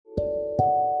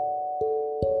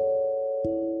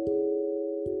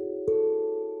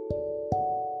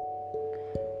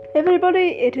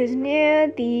Everybody, it is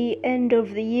near the end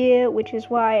of the year, which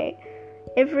is why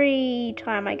every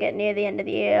time I get near the end of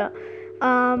the year,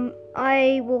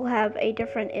 I will have a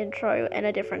different intro and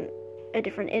a different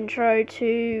intro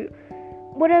to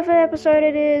whatever episode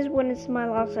it is when it's my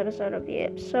last episode of the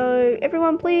year. So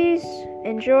everyone, please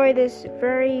enjoy this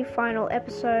very final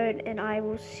episode, and I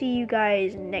will see you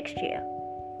guys next year.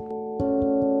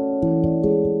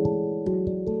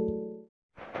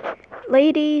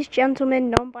 Ladies, gentlemen,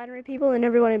 non-binary people, and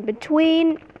everyone in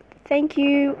between, thank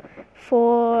you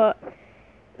for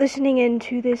listening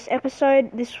into this episode.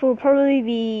 This will probably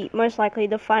be most likely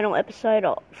the final episode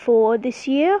for this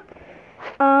year.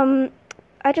 I'd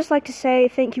just like to say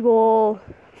thank you all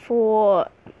for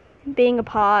being a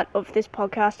part of this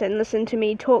podcast and listen to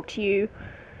me talk to you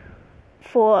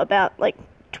for about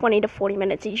 20 to 40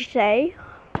 minutes each day,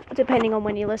 depending on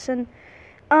when you listen.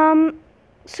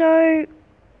 So,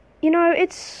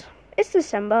 it's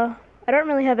December. I don't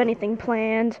really have anything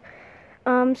planned.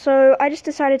 So I just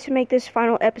decided to make this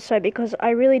final episode because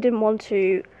I really didn't want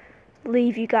to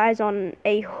leave you guys on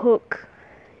a hook,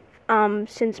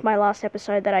 since my last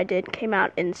episode that I did came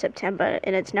out in September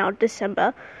and it's now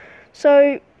December.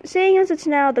 So, seeing as it's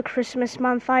now the Christmas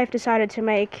month, I've decided to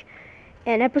make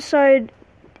an episode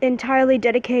entirely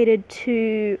dedicated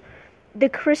to the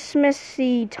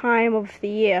Christmassy time of the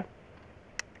year.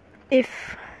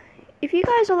 If you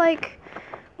guys are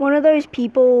one of those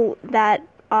people that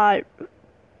are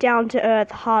down-to-earth,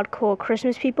 hardcore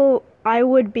Christmas people, I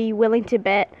would be willing to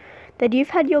bet that you've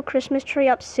had your Christmas tree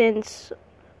up since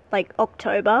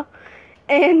October.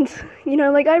 And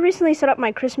I recently set up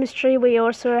my Christmas tree. We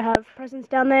also have presents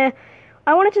down there.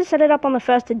 I wanted to set it up on the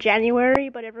 1st of January,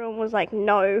 but everyone was like,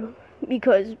 no,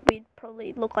 because we'd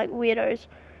probably look like weirdos.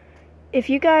 If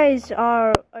you guys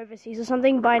are overseas or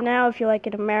something, by now, if you're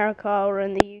in America or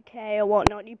in the UK or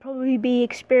whatnot, you'd probably be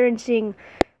experiencing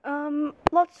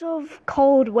lots of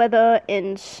cold weather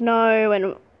and snow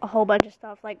and a whole bunch of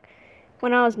stuff.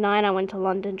 When I was 9, I went to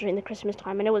London during the Christmas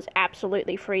time and it was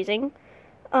absolutely freezing.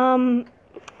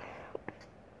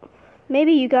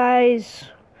 Maybe you guys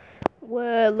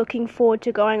were looking forward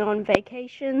to going on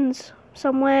vacations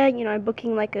somewhere,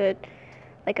 booking a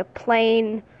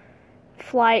plane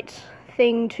flight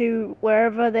thing to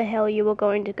wherever the hell you were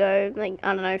going to go, I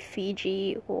don't know,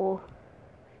 Fiji or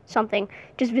something,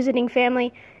 just visiting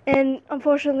family. And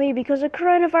unfortunately, because of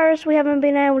coronavirus, we haven't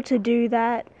been able to do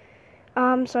that.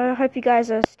 So I hope you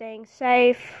guys are staying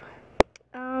safe.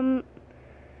 So,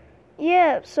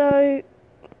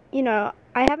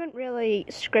 I haven't really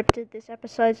scripted this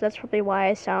episode, so that's probably why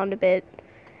I sound a bit,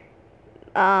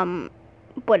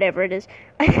 whatever it is.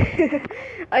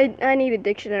 I need a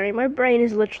dictionary. My brain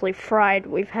is literally fried.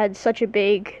 We've had such a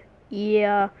big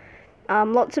year.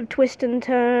 Lots of twists and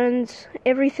turns.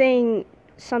 Everything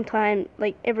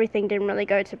didn't really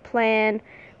go to plan.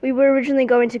 We were originally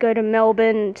going to go to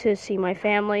Melbourne to see my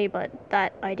family, but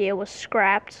that idea was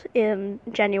scrapped in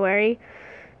January.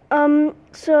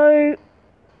 So,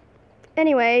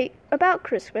 anyway, about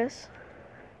Christmas.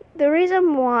 The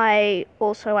reason why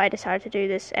also I decided to do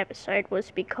this episode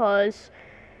was because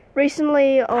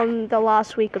recently on the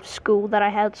last week of school that I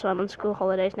had, so I'm on school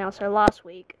holidays now, so last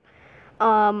week,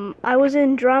 I was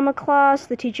in drama class.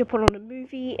 The teacher put on a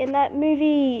movie, and that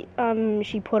movie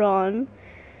she put on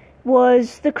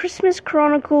was The Christmas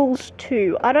Chronicles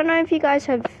 2. I don't know if you guys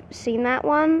have seen that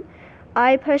one.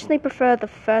 I personally prefer the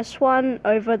first one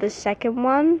over the second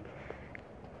one.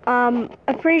 I'm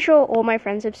pretty sure all my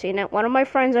friends have seen it. One of my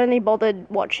friends only bothered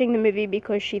watching the movie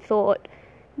because she thought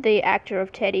the actor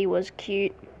of Teddy was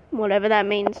cute, whatever that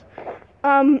means.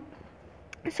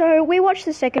 So we watched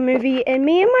the second movie, and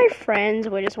me and my friends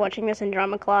were just watching this in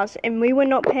drama class, and we were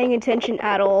not paying attention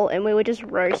at all, and we were just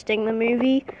roasting the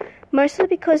movie, mostly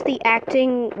because the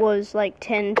acting was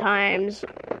 10 times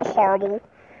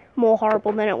more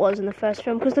horrible than it was in the first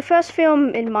film, because the first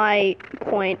film, in my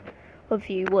point of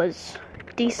view, was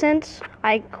decent.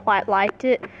 I quite liked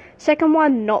it. Second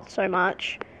one, not so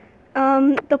much.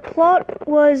 The plot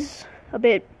was a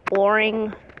bit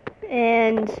boring,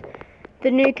 and the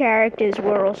new characters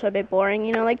were also a bit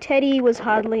boring. Teddy was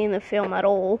hardly in the film at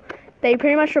all. They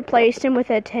pretty much replaced him with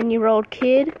a 10-year-old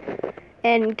kid,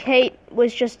 and Kate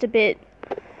was just a bit...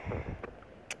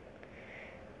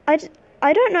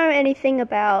 I don't know anything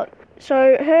about...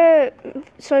 So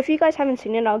if you guys haven't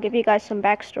seen it, I'll give you guys some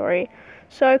backstory.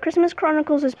 So Christmas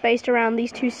Chronicles is based around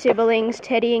these two siblings,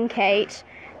 Teddy and Kate.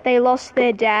 They lost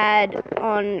their dad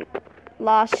on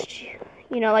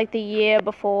the year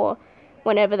before,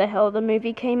 whenever the hell the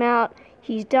movie came out.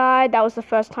 He's died. That was the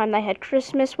first time they had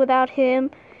Christmas without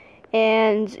him.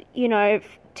 And,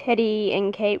 Teddy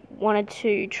and Kate wanted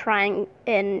to try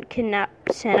and kidnap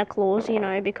Santa Claus,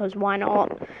 because why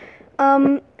not?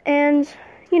 And,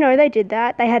 they did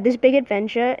that. They had this big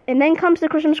adventure. And then comes the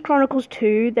Christmas Chronicles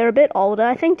 2. They're a bit older.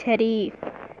 I think Teddy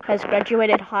has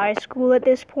graduated high school at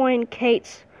this point.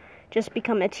 Kate's just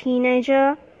become a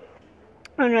teenager.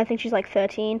 I don't know, I think she's like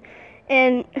 13.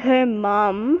 And her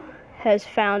mum has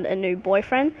found a new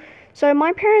boyfriend. So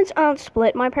my parents aren't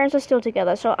split. My parents are still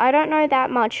together. So I don't know that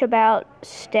much about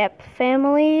step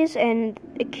families and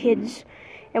the kids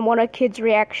and what a kid's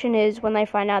reaction is when they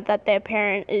find out that their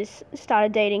parent is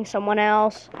started dating someone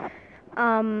else.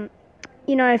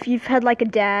 If you've had like a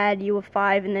dad, you were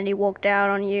 5 and then he walked out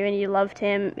on you and you loved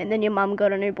him, and then your mum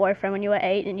got a new boyfriend when you were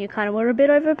 8 and you kind of were a bit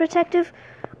overprotective.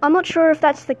 I'm not sure if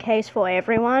that's the case for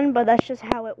everyone, but that's just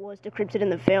how it was depicted in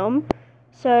the film.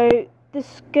 So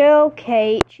this girl,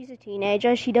 Kate, she's a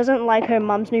teenager. She doesn't like her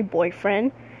mum's new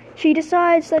boyfriend. She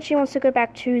decides that she wants to go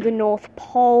back to the North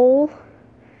Pole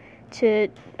to,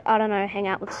 I don't know, hang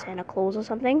out with Santa Claus or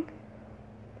something.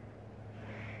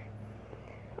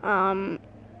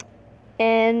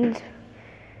 And,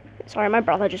 sorry, my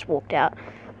brother just walked out.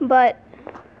 But,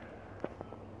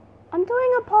 I'm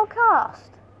doing a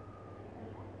podcast.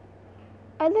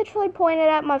 I literally pointed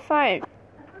at my phone.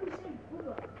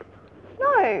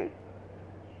 No.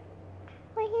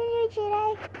 I hear you,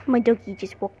 Jedi. My doggy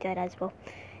just walked out as well.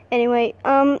 Anyway,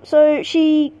 so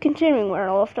continuing where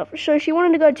I left off. So she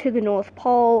wanted to go to the North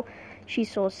Pole. She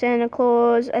saw Santa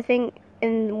Claus, I think,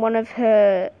 and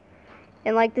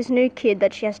like this new kid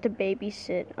that she has to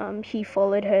babysit, he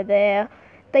followed her there.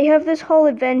 They have this whole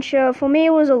adventure. For me, it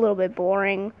was a little bit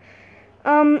boring.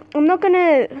 I'm not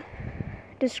gonna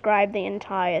describe the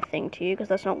entire thing to you because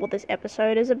that's not what this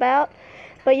episode is about.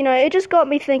 But, it just got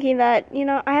me thinking that,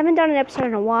 I haven't done an episode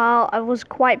in a while. I was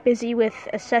quite busy with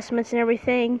assessments and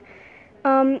everything.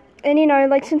 And,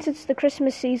 since it's the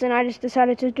Christmas season, I just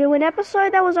decided to do an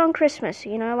episode that was on Christmas,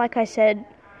 like I said,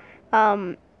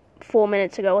 4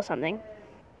 minutes ago or something.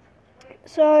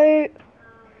 So,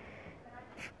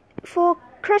 for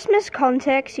Christmas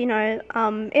context, in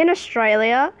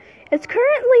Australia, it's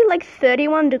currently like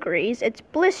 31 degrees. It's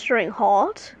blistering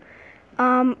hot.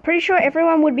 Pretty sure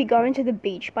everyone would be going to the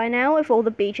beach by now if all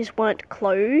the beaches weren't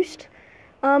closed.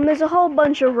 There's a whole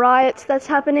bunch of riots that's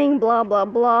happening, blah, blah,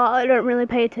 blah. I don't really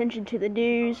pay attention to the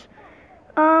news.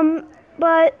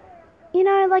 But,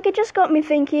 it just got me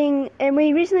thinking, and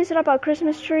we recently set up our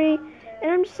Christmas tree,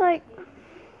 and I'm just like,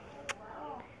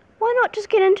 why not just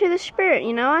get into the spirit,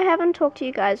 I haven't talked to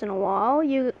you guys in a while.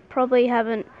 You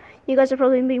guys have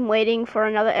probably been waiting for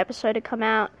another episode to come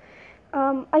out.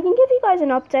 I can give you guys an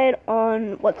update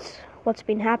on what's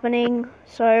been happening.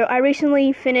 So I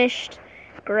recently finished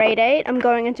grade 8. I'm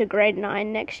going into grade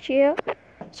 9 next year.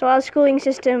 So our schooling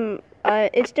system,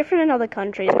 it's different in other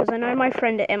countries, because I know my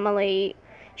friend Emily,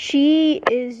 she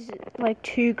is like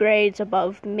 2 grades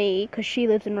above me because she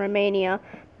lives in Romania,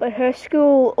 but her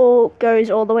school goes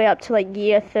all the way up to like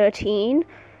year 13.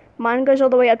 Mine goes all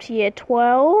the way up to year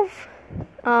 12.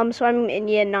 So I'm in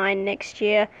year 9 next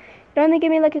year. It'll only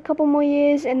give me like a couple more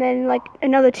years, and then like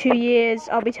another 2 years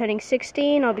I'll be turning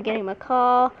 16. I'll be getting my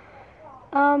car,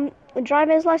 a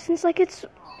driver's license. Like, it's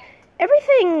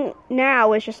everything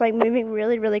now is just like moving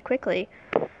really, really quickly.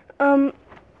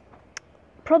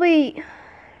 Probably,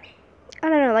 I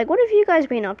don't know, like, what have you guys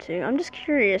been up to? I'm just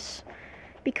curious,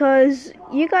 because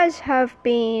you guys have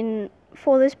been,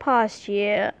 for this past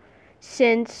year,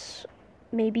 since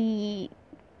maybe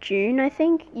June, I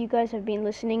think, you guys have been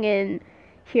listening and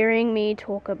hearing me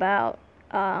talk about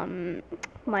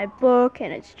my book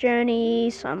and its journey,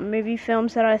 some movie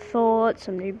films that I thought,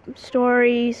 some new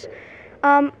stories.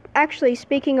 Actually,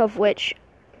 speaking of which,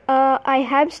 I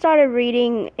have started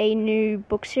reading a new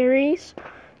book series.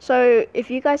 So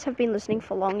if you guys have been listening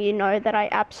for long, you know that I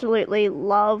absolutely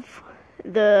love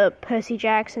the Percy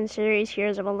Jackson series,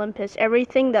 Heroes of Olympus,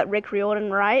 everything that Rick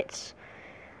Riordan writes.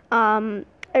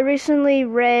 I recently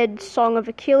read Song of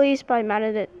Achilles by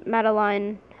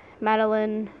Madeline,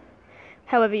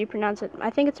 however you pronounce it. I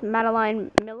think it's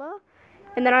Madeline Miller.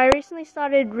 And then I recently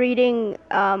started reading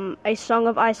A Song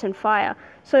of Ice and Fire.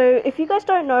 So if you guys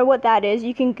don't know what that is,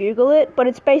 you can Google it. But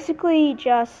it's basically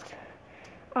just...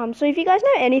 so if you guys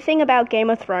know anything about Game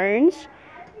of Thrones,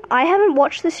 I haven't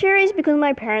watched the series because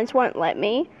my parents won't let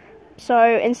me.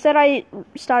 So instead I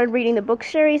started reading the book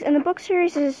series, and the book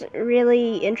series is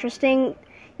really interesting.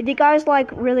 If you guys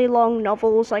like really long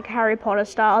novels like Harry Potter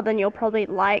style, then you'll probably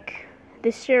like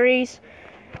this series.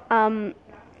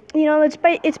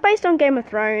 It's based on Game of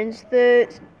Thrones. The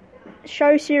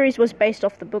show series was based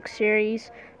off the book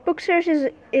series. Book series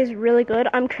is really good.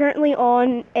 I'm currently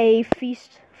on a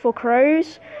Feast for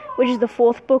Crows, which is the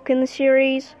 4th book in the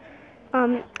series.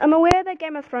 I'm aware that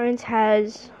Game of Thrones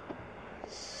has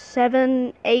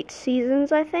 7, 8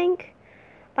 seasons, I think.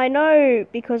 I know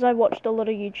because I watched a lot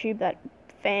of YouTube that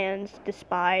fans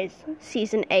despise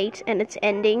season 8 and its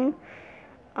ending.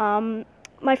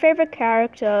 My favorite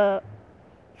character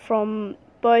from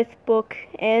both book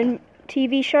and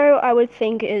TV show, I would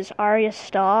think, is Arya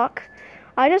Stark.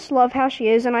 I just love how she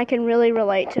is, and I can really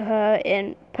relate to her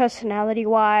in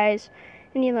personality-wise.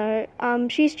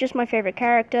 And, she's just my favorite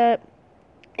character.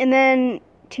 And then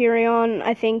Tyrion,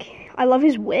 I love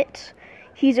his wit.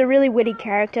 He's a really witty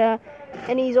character,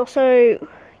 and he's also,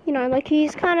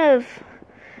 he's kind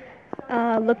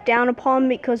of looked down upon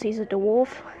because he's a dwarf.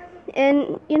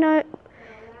 And,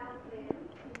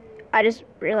 I just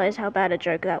realized how bad a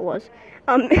joke that was.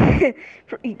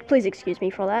 Please excuse me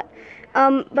for that.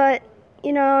 But,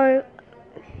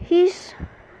 he's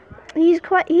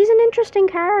an interesting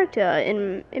character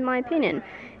in my opinion.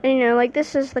 And,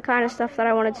 this is the kind of stuff that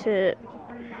I wanted to...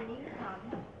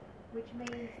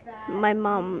 My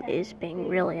mum is being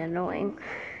really annoying.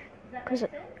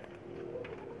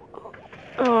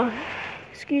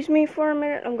 Excuse me for a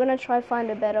minute. I'm gonna try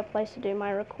find a better place to do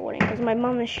my recording because my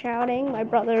mum is shouting. My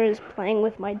brother is playing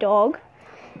with my dog.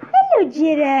 Hello,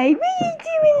 Jedi. What are you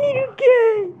doing, little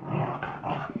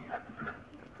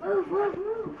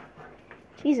girl?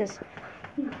 Jesus.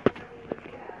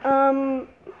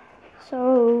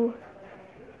 So,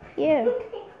 yeah.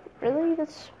 Really?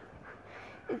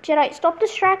 Jedi, stop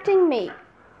distracting me.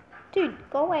 Dude,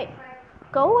 go away.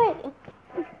 Go away.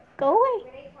 Go away.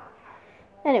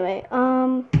 Anyway,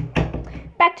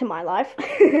 back to my life.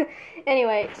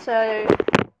 Anyway, so,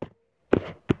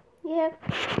 yeah,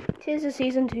 'tis a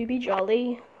season to be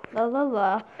jolly, la la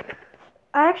la.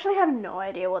 I actually have no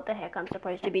idea what the heck I'm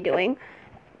supposed to be doing.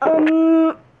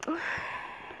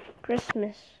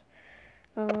 Christmas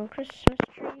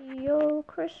tree, oh,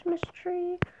 Christmas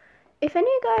tree. If any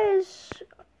of you guys,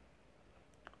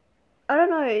 I don't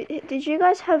know, did you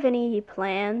guys have any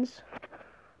plans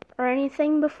or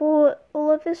anything before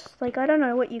all of this? I don't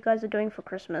know what you guys are doing for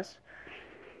Christmas,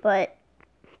 but,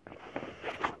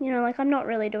 I'm not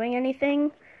really doing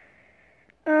anything.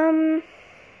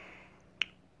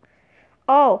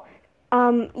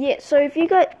 Yeah, so if you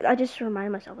guys, I just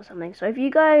reminded myself of something, so if you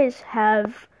guys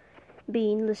have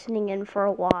been listening in for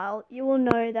a while, you will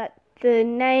know that the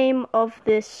name of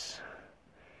this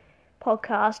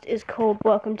podcast is called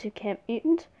Welcome to Camp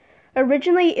Mutant.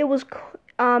 Originally, it was,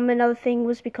 another thing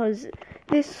was because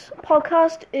this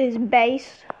podcast is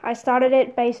I started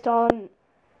it based on,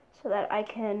 so that I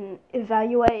can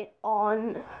evaluate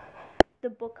on the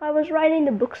book I was writing,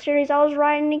 the book series I was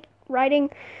writing.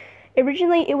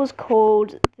 Originally, it was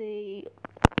called the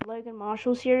Logan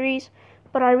Marshall series,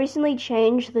 but I recently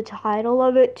changed the title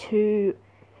of it to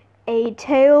A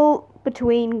Tale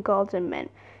Between Gods and Men.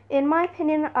 In my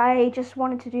opinion, I just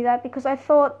wanted to do that because I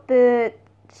thought the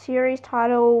series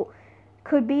title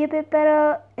could be a bit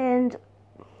better, and,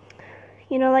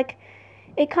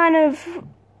 it kind of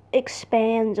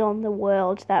expands on the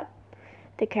world that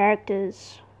the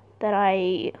characters that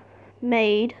I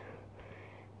made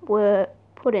were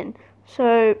put in.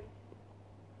 So,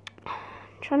 I'm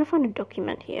trying to find a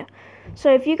document here.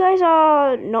 So if you guys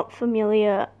are not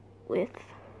familiar with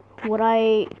what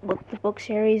the book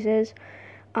series is,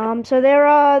 so there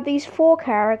are these 4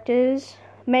 characters.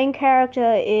 Main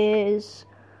character is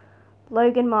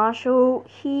Logan Marshall.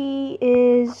 He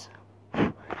is...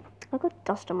 I've got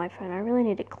dust on my phone. I really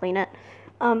need to clean it.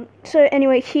 So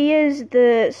anyway, he is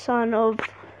the son of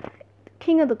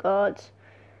King of the Gods.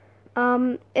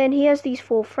 And he has these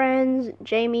 4 friends,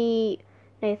 Jamie,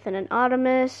 Nathan, and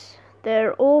Artemis.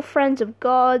 They're all friends of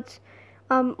gods.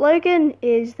 Logan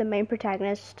is the main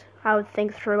protagonist, I would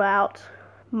think, throughout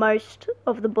most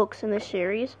of the books in this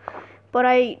series. But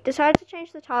I decided to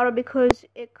change the title because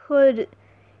it could,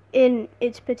 in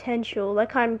its potential,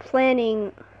 I'm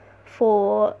planning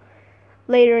for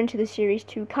later into the series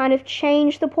to kind of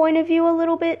change the point of view a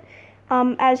little bit.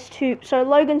 So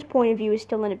Logan's point of view is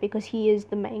still in it because he is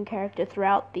the main character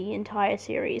throughout the entire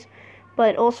series.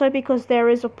 But also because there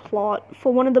is a plot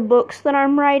for one of the books that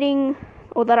I'm writing,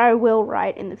 or that I will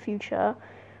write in the future,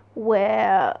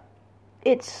 where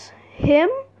it's him,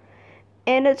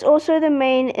 and it's also the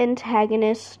main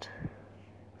antagonist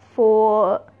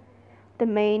for the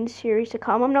main series to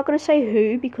come. I'm not going to say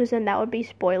who, because then that would be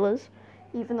spoilers,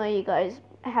 even though you guys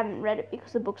haven't read it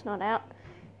because the book's not out.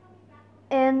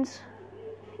 And,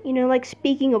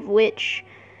 speaking of which,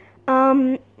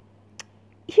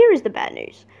 here is the bad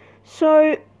news.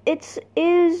 So, it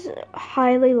is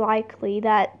highly likely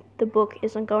that the book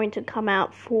isn't going to come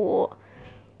out for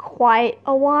quite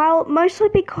a while, mostly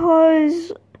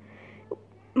because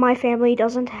my family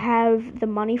doesn't have the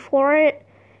money for it.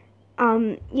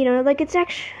 It's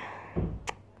actually...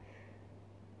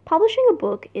 Publishing a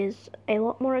book is a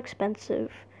lot more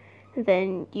expensive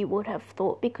than you would have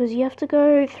thought, because you have to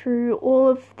go through all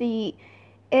of the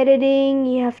editing,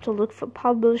 you have to look for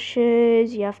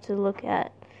publishers, you have to look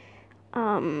at,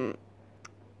 a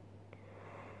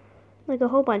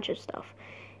whole bunch of stuff.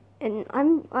 And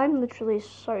I'm literally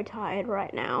so tired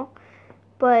right now.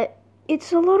 But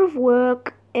it's a lot of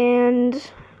work,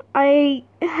 and I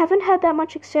haven't had that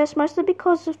much success, mostly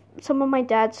because of some of my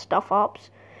dad's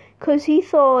stuff-ups. Because he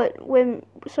thought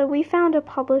so we found a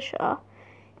publisher,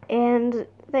 and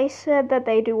they said that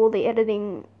they do all the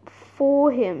editing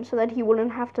for him so that he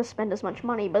wouldn't have to spend as much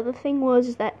money. But the thing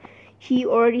was that he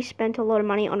already spent a lot of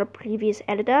money on a previous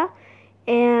editor,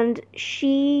 and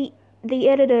the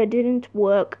editor didn't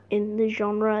work in the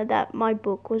genre that my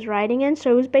book was writing in,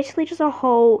 so it was basically just a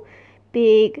whole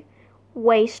big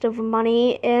waste of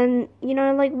money. And,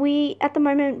 at the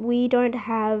moment, we don't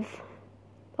have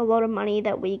a lot of money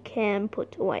that we can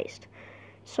put to waste.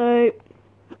 So,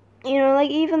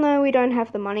 even though we don't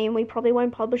have the money and we probably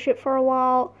won't publish it for a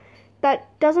while, that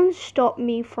doesn't stop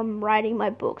me from writing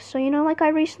my books. So, I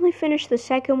recently finished the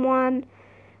second one.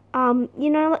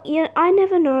 I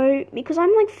never know, because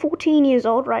I'm 14 years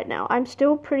old right now. I'm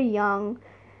still pretty young,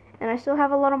 and I still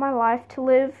have a lot of my life to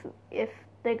live, if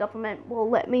the government will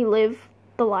let me live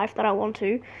the life that I want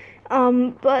to.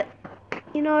 But,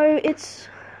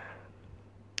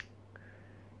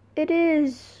 it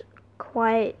is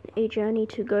quite a journey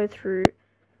to go through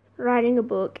writing a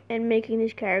book and making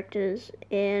these characters,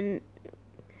 and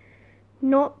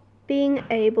not being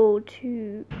able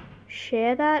to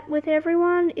share that with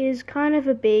everyone is kind of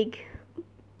a big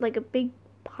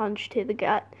punch to the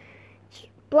gut. It's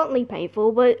bluntly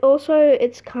painful, but also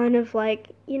it's kind of what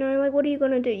are you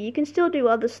gonna do? You can still do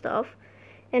other stuff,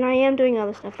 and I am doing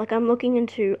other stuff. I'm looking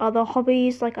into other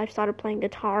hobbies. I started playing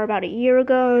guitar about a year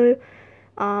ago.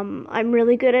 I'm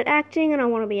really good at acting, and I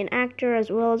want to be an actor as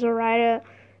well as a writer.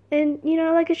 And,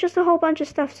 it's just a whole bunch of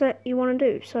stuff that you want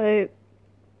to do. So,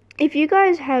 if you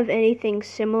guys have anything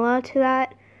similar to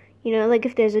that,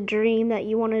 if there's a dream that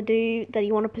you want to do, that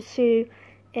you want to pursue,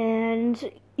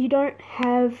 and you don't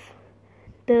have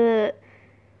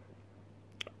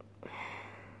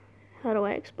how do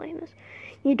I explain this?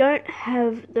 You don't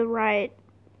have the right...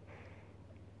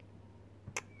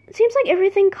 It seems like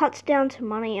everything cuts down to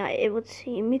money, it would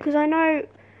seem, because I know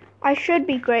I should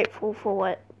be grateful for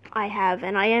what I have,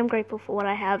 and I am grateful for what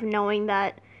I have, knowing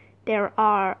that there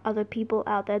are other people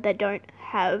out there that don't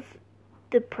have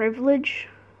the privilege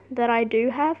that I do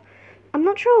have. I'm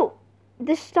not sure.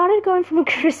 This started going from a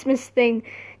Christmas thing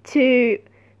to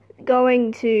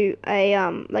going to a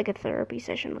a therapy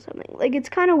session or something. It's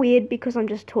kind of weird, because I'm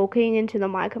just talking into the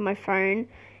mic of my phone,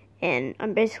 and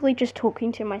I'm basically just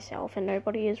talking to myself, and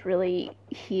nobody is really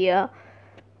here.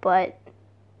 But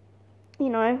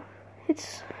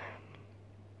it's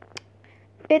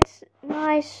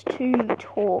nice to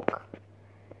talk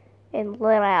and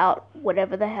let out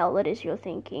whatever the hell it is you're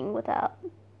thinking without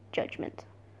judgment.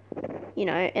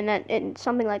 And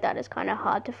something like that is kind of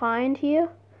hard to find here.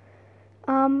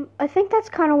 I think that's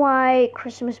kind of why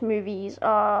Christmas movies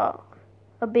are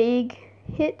a big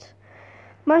hit,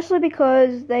 mostly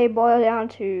because they boil down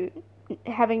to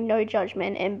having no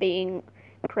judgment and being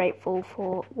grateful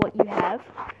for what you have.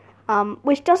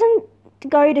 Which doesn't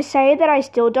go to say that I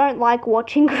still don't like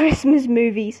watching Christmas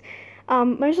movies.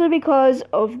 Mostly because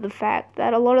of the fact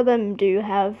that a lot of them do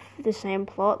have the same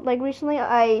plot. Recently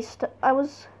I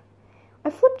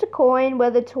flipped a coin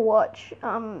whether to watch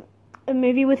a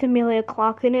movie with Emilia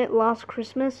Clarke in it, Last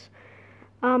Christmas.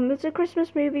 It's a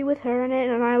Christmas movie with her in it,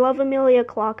 and I love Emilia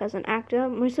Clarke as an actor,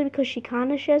 mostly because she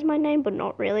kind of shares my name, but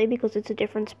not really, because it's a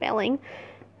different spelling.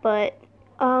 But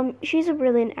she's a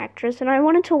brilliant actress, and I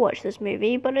wanted to watch this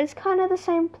movie, but it's kind of the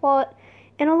same plot.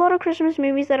 And a lot of Christmas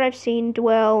movies that I've seen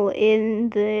dwell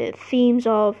in the themes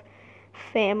of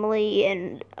family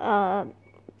and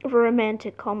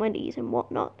romantic comedies and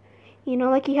whatnot. You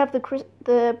have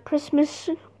the Christmas,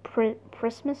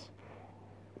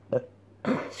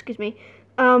 excuse me,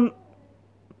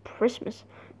 Christmas,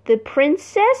 the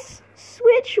Princess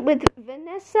Switch with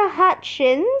Vanessa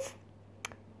Hudgens.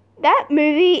 That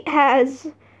movie has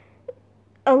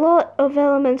a lot of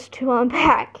elements to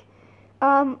unpack.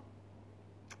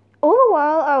 All the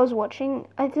while I was watching,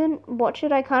 I didn't watch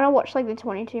it. I kind of watched the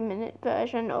 22-minute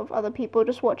version of other people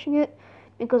just watching it,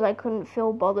 because I couldn't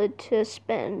feel bothered to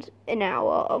spend an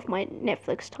hour of my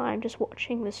Netflix time just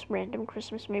watching this random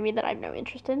Christmas movie that I have no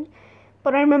interest in.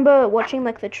 but I remember watching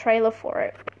like the trailer for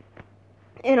it,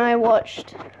 and I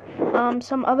watched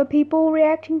some other people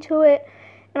reacting to it,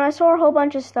 and I saw a whole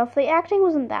bunch of stuff. The acting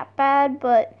wasn't that bad,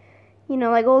 but you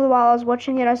know, like all the while I was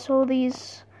watching it, I saw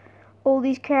all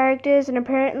these characters, and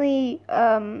apparently,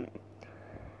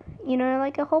 you know,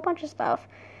 like a whole bunch of stuff.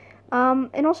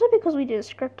 And also because we did a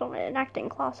script on it in acting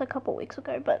class a couple weeks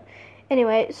ago. But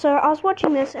anyway, so I was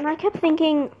watching this, and I kept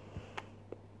thinking,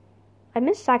 I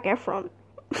miss Zac Efron.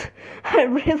 I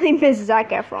really miss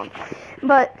Zac Efron.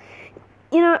 But,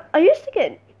 you know, I used to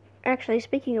get, actually,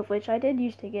 speaking of which, I did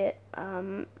used to get,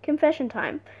 confession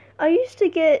time. I used to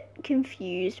get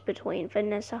confused between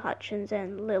Vanessa Hudgens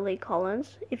and Lily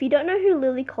Collins. If you don't know who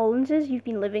Lily Collins is, you've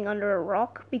been living under a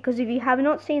rock, because if you have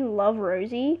not seen Love,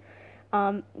 Rosie,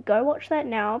 go watch that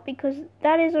now, because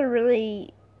that is a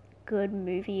really good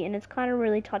movie, and it's kind of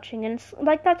really touching, and it's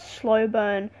like that slow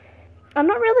burn. I'm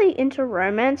not really into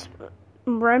romance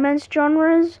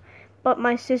genres, but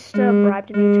my sister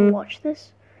bribed me to watch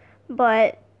this.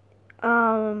 But,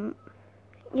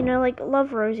 you know, like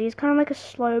Love, Rosie is kind of like a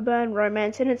slow burn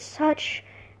romance, and it's such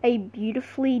a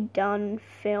beautifully done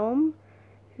film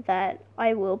that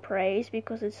I will praise,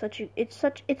 because it's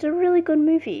a really good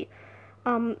movie.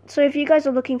 So if you guys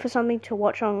are looking for something to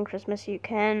watch on Christmas, you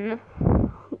can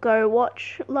go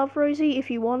watch Love, Rosie if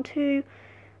you want to.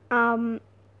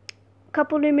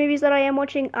 Couple new movies that I am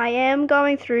watching. I am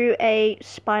going through a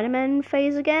Spider-Man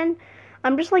phase again.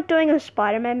 I'm just like doing a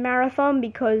Spider-Man marathon,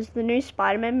 because the new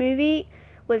Spider-Man movie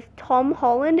with Tom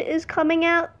Holland is coming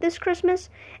out this Christmas,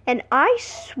 and I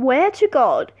swear to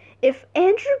God, if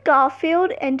Andrew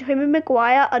Garfield and Tobey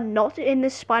Maguire are not in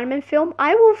this Spider-Man film,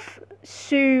 I will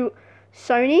sue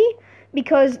Sony,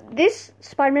 because this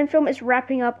Spider-Man film is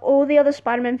wrapping up all the other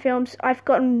Spider-Man films. I've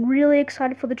gotten really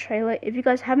excited for the trailer. If you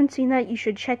guys haven't seen that, you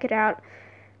should check it out.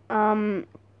 And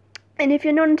if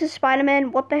you're not into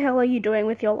Spider-Man, what the hell are you doing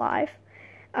with your life?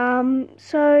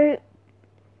 So,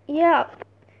 yeah.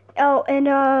 Oh, and,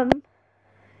 a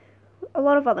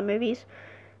lot of other movies.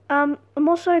 I'm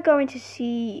also going to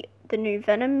see the new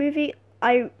Venom movie.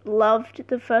 I loved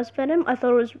the first Venom. I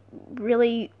thought it was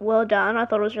really well done. I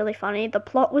thought it was really funny. The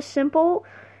plot was simple,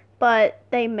 but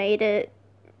they made it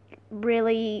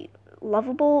really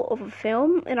lovable of a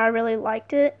film, and I really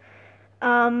liked it.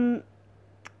 And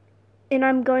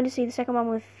I'm going to see the second one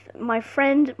with my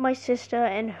friend, my sister,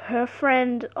 and her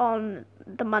friend on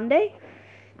the Monday.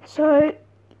 So,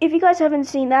 if you guys haven't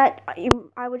seen that,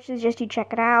 I would suggest you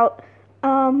check it out.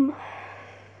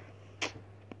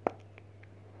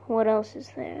 What else is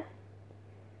there?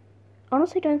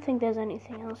 Honestly, don't think there's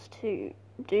anything else to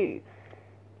do.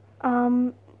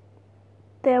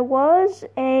 There was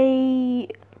a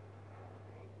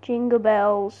Jingle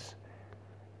Bells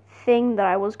thing that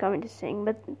I was going to sing,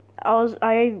 but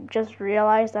I just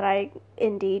realized that I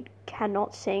indeed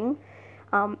cannot sing.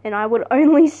 And I would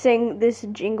only sing this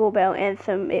Jingle Bell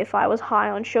anthem if I was high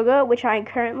on sugar, which I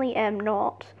currently am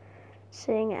not,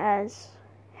 seeing as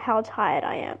how tired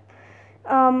I am.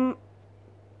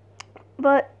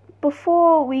 But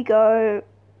before we go,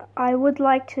 I would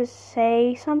like to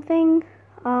say something,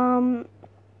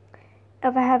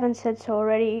 if I haven't said so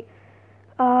already.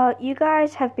 You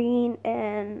guys have been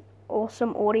an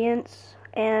awesome audience,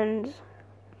 and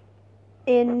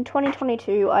in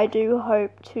 2022, I do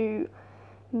hope to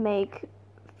make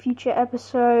future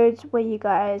episodes where you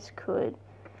guys could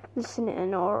listen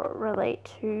in or relate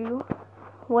to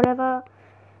whatever.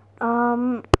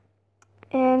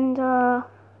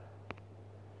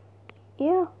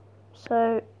 Yeah,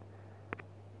 so,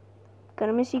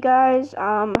 gonna miss you guys.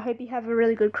 I hope you have a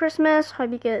really good Christmas.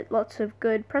 Hope you get lots of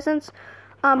good presents.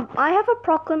 I have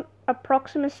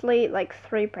approximately like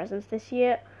 3 presents this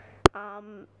year.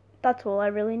 That's all I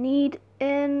really need.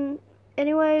 And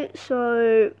anyway,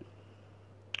 so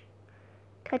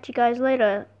catch you guys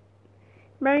later.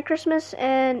 Merry Christmas,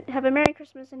 and have a Merry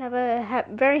Christmas, and have a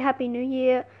very Happy New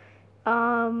Year.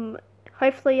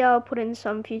 Hopefully I'll put in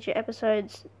some future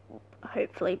episodes.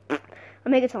 Hopefully. I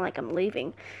make it sound like I'm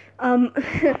leaving. I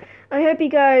hope you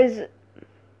guys,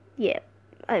 yeah,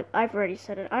 I've already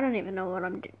said it. I don't even know what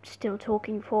I'm still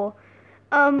talking for.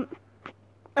 I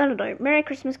don't know. Merry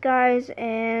Christmas, guys,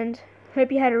 and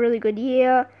hope you had a really good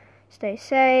year. Stay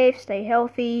safe, stay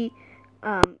healthy,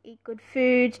 eat good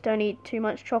foods, don't eat too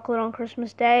much chocolate on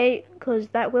Christmas Day, because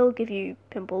that will give you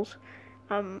pimples.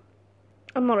 I'm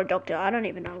not a doctor, I don't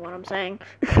even know what I'm saying.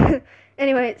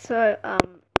 Anyway, so,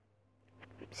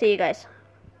 see you guys.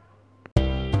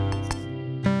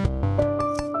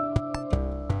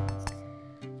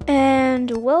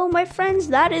 And well, my friends,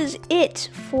 that is it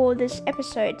for this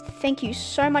episode. Thank you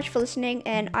so much for listening,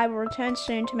 and I will return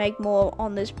soon to make more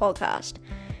on this podcast.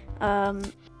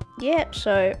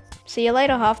 So see you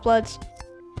later, Half-Bloods.